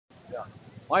Yeah.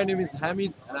 My name is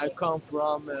Hamid, and I come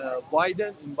from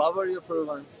Weiden in Bavaria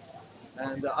province,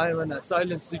 and I am an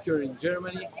asylum seeker in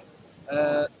Germany.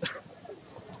 Uh,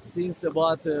 since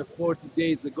about 40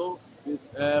 days ago,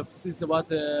 since about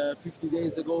 50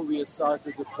 days ago, we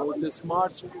started the protest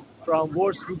march from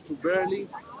Wolfsburg to Berlin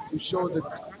to show the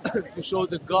to show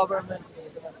the government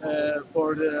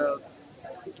for the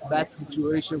bad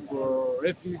situation for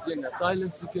refugee and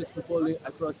asylum seekers people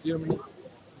across Germany.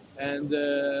 And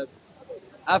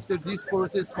after this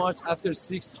protest march, after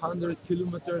 600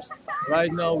 kilometers,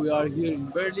 right now we are here in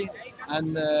Berlin,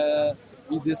 and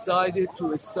we decided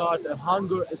to start a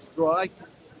hunger strike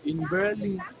in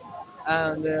Berlin.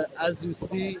 And as you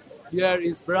see, here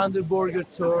is Brandenburger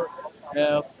Tor,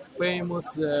 a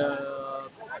famous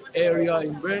area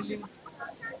in Berlin,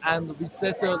 and we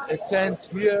settled a tent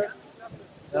here.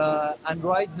 And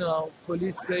right now,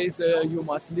 police says you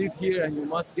must live here and you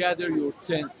must gather your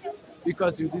tent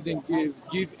because you didn't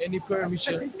give any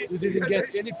permission. You didn't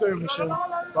get any permission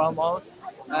from us,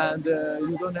 and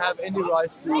you don't have any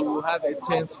rights to have a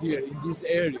tent here in this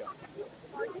area.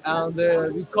 And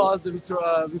we called with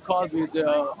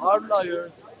our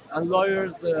lawyers, and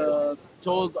lawyers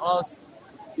told us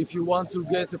if you want to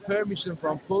get a permission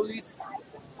from police,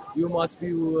 you must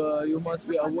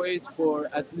be await for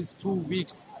at least 2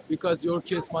 weeks because your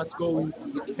case must go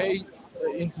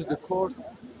into the court,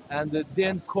 and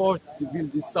then court will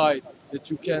decide that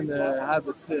you can have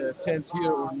a tent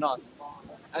here or not.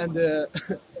 And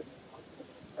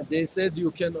they said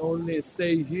you can only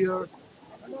stay here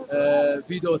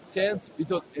without tent,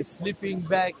 without a sleeping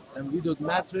bag, and without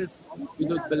mattress,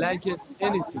 without blanket,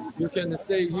 anything. You can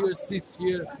stay here, sit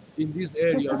here in this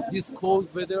area with this cold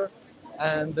weather,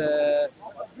 and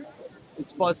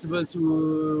it's possible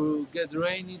to get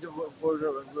rainy for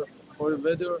the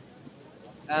weather.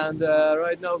 And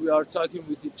right now we are talking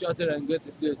with each other and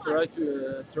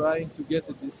trying to get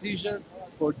a decision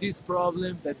for this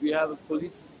problem that we have a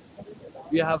police.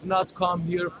 We have not come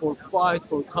here for fight,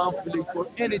 for conflict, for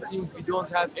anything. We don't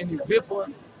have any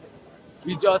weapon.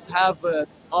 We just have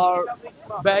our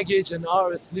baggage and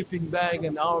our sleeping bag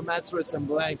and our mattress and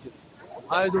blankets.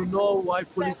 I don't know why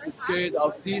police is scared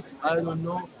of this. I don't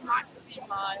know,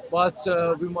 but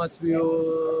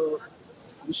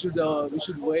we should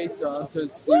wait until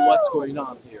see what's going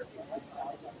on here.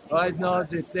 Right now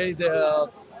they say that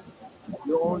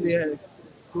you only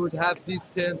could have this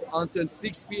tent until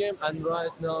 6 p.m. and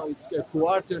right now it's a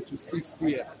quarter to 6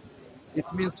 p.m.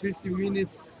 It means 50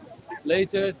 minutes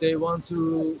later they want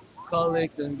to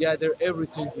collect and gather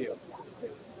everything here.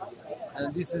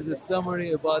 And this is a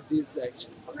summary about this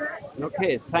action.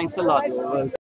 Okay, thanks a lot.